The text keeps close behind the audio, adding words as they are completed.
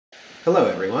Hello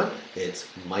everyone, it's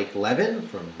Mike Levin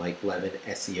from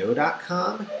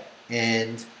MikeLevinSEO.com,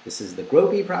 and this is the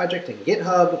Gropey project in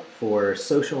GitHub for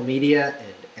social media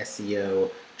and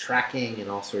SEO tracking and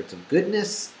all sorts of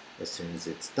goodness as soon as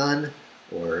it's done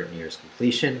or nears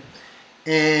completion.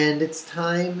 And it's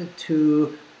time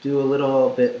to do a little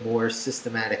bit more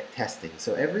systematic testing.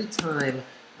 So every time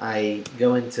I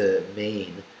go into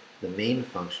main, the main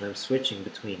function, I'm switching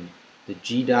between the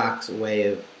gdocs way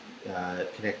of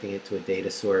connecting it to a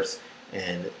data source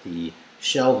and the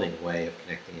shelving way of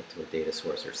connecting it to a data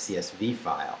source or CSV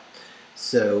file.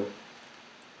 So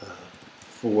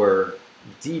for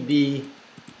DB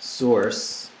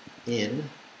source in,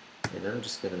 and I'm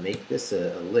just going to make this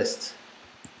a list,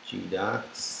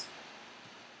 gdocs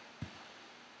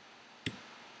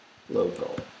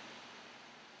local.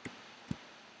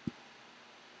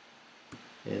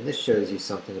 And this shows you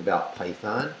something about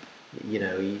Python. You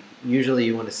know, usually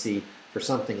you want to see for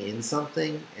something in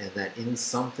something, and that in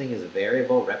something is a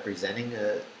variable representing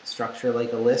a structure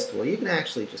like a list. Well, you can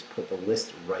actually just put the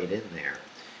list right in there.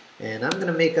 And I'm going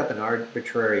to make up an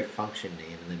arbitrary function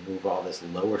name and then move all this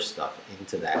lower stuff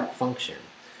into that function.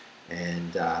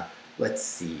 And let's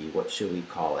see, what should we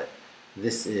call it?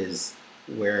 This is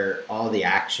where all the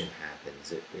action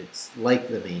happens. It's like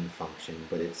the main function,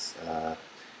 but it's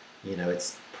you know,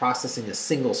 it's processing a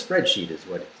single spreadsheet is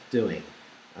what it's doing.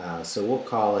 So we'll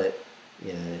call it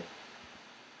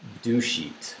do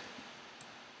sheet.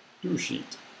 Do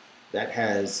sheet. That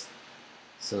has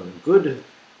some good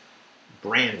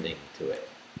branding to it.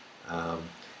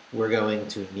 We're going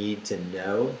to need to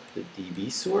know the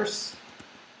DB source.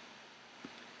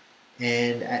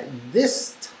 And at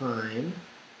this time,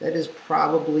 that is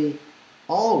probably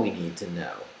all we need to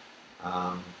know.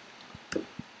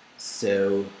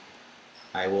 So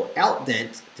I will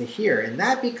outdent to here, and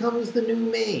that becomes the new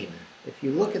main. If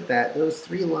you look at that, those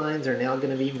 3 lines are now going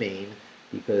to be main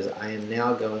because I am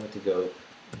now going to go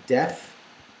def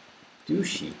do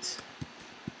sheet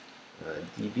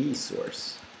DB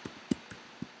source.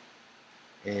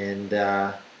 And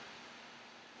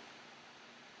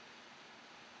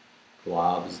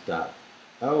globs.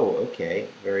 Oh, okay,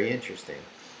 very interesting.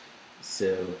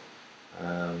 So,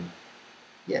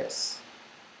 yes.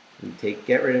 We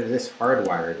get rid of this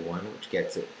hardwired one, which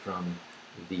gets it from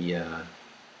the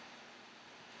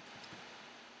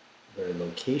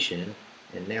location,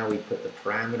 and now we put the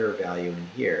parameter value in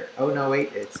here. Oh no,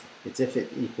 wait, it's if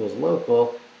it equals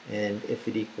local and if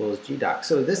it equals gdoc.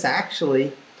 So this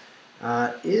actually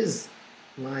is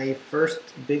my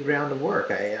first big round of work.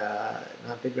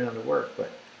 Not big round of work, but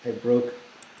I broke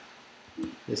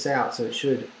this out, so it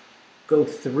should go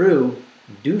through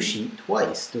do sheet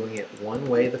twice, doing it one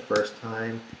way the first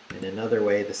time and another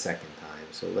way the second time.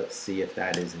 So let's see if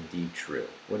that is indeed true.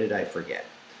 What did I forget?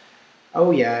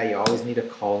 Oh yeah, you always need a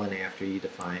colon after you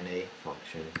define a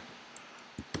function.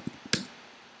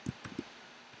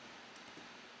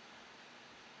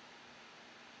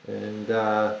 And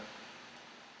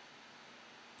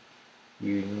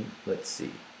let's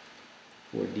see,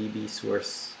 for DB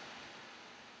source,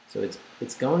 so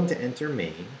it's going to enter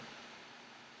main.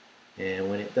 And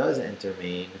when it does enter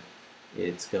main,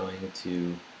 it's going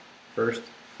to first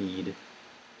feed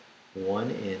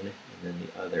one in and then the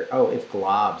other. Oh, if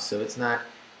globs, so it's not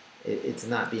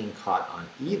being caught on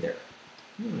either.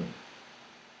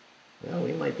 Well,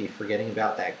 we might be forgetting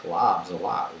about that globs a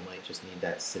lot. We might just need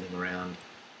that sitting around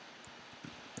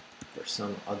for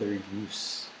some other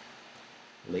use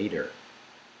later.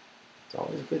 It's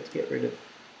always good to get rid of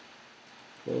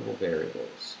global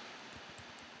variables.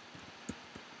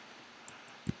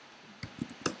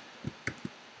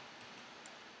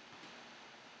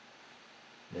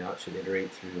 Now it should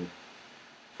iterate through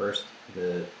first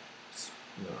the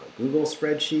Google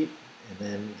spreadsheet and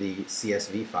then the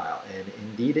CSV file, and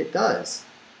indeed it does.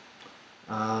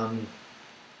 I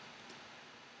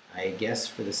guess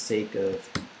for the sake of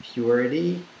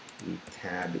purity, we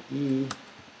tab E,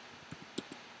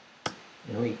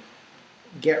 and we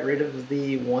get rid of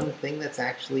the one thing that's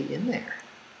actually in there.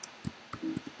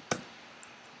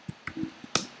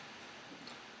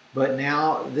 But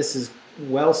now this is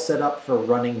well set up for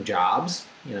running jobs,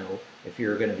 you know, if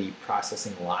you're going to be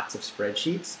processing lots of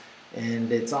spreadsheets,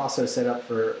 and it's also set up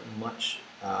for much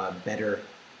better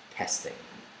testing.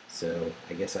 So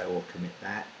I guess I will commit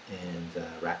that and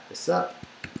wrap this up.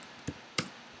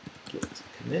 Git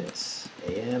commit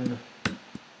am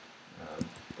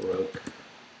broke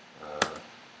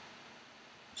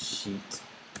sheet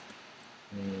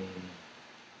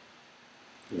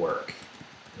work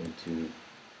into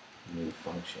new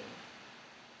function.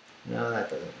 No, that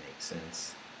doesn't make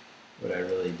sense. What I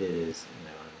really did is, you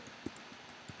know,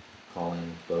 I'm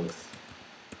calling both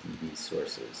DB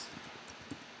sources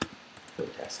for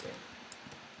testing.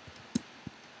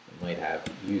 We might have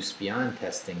use beyond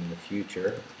testing in the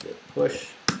future. Git push,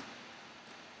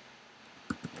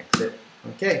 exit.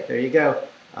 Okay, there you go.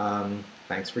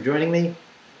 Thanks for joining me.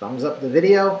 Thumbs up the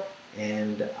video,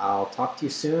 and I'll talk to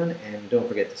you soon, and don't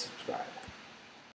forget to subscribe.